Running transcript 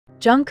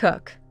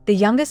Jungkook, the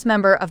youngest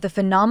member of the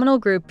phenomenal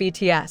group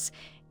BTS,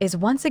 is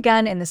once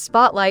again in the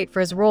spotlight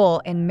for his role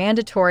in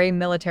mandatory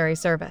military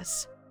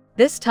service.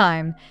 This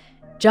time,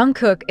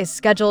 Jungkook is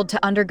scheduled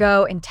to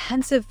undergo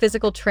intensive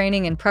physical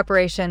training in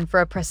preparation for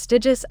a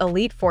prestigious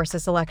elite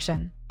forces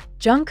selection.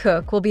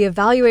 Jungkook will be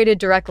evaluated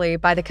directly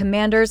by the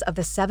commanders of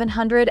the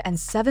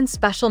 707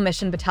 Special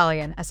Mission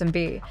Battalion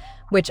 (SMB),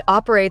 which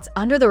operates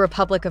under the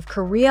Republic of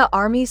Korea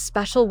Army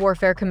Special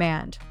Warfare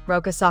Command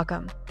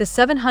 (ROKUSOCOM). The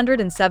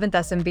 707th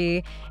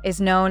SMB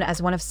is known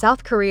as one of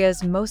South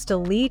Korea's most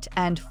elite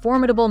and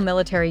formidable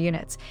military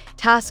units,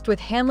 tasked with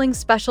handling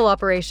special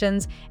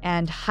operations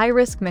and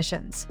high-risk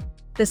missions.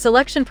 The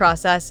selection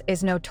process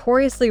is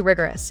notoriously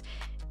rigorous,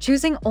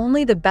 choosing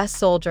only the best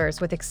soldiers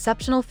with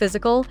exceptional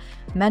physical,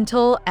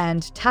 mental,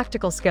 and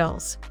tactical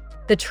skills.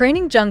 The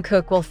training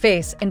Jungkook will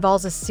face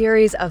involves a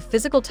series of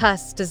physical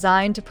tests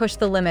designed to push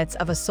the limits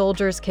of a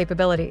soldier's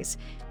capabilities.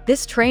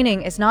 This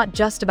training is not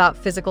just about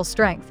physical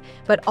strength,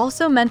 but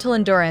also mental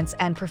endurance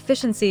and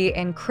proficiency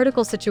in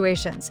critical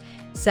situations,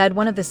 said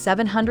one of the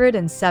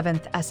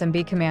 707th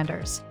SMB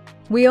commanders.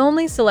 "We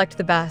only select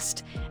the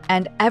best,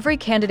 and every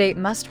candidate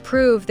must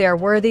prove they are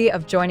worthy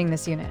of joining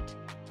this unit."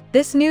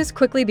 This news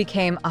quickly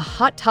became a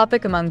hot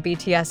topic among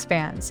BTS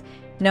fans,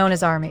 known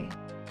as ARMY.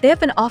 They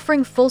have been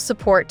offering full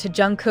support to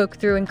Jungkook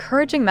through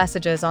encouraging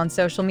messages on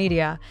social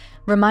media,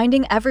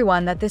 reminding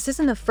everyone that this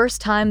isn't the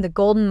first time the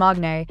Golden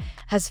Magne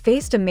has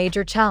faced a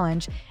major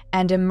challenge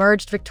and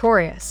emerged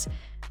victorious.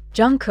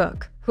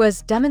 Jungkook, who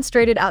has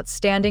demonstrated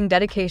outstanding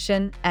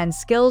dedication and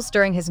skills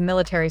during his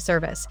military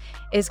service,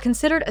 is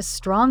considered a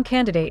strong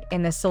candidate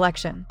in this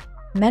selection.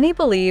 Many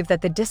believe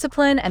that the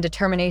discipline and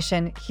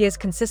determination he has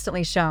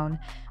consistently shown,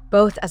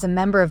 both as a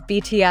member of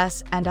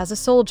BTS and as a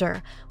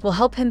soldier, will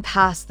help him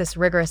pass this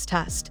rigorous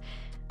test.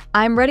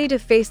 "I'm ready to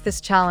face this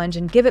challenge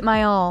and give it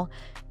my all,"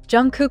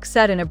 Jungkook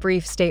said in a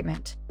brief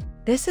statement.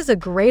 "This is a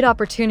great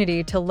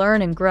opportunity to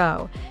learn and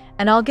grow,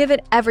 and I'll give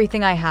it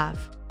everything I have."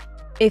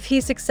 If he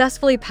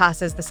successfully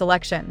passes the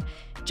selection,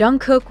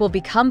 Jungkook will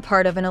become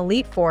part of an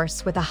elite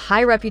force with a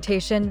high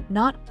reputation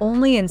not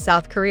only in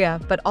South Korea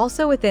but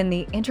also within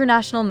the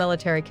international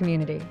military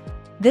community.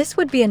 This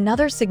would be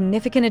another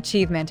significant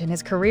achievement in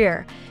his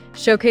career,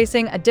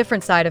 showcasing a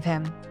different side of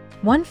him,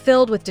 one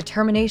filled with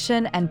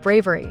determination and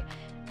bravery.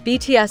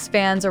 BTS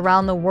fans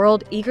around the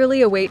world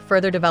eagerly await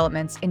further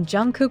developments in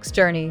Jungkook's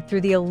journey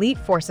through the elite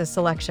forces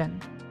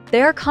selection.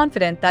 They are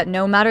confident that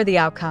no matter the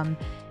outcome,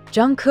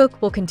 Jungkook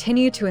will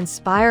continue to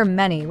inspire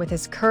many with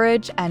his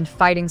courage and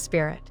fighting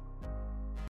spirit.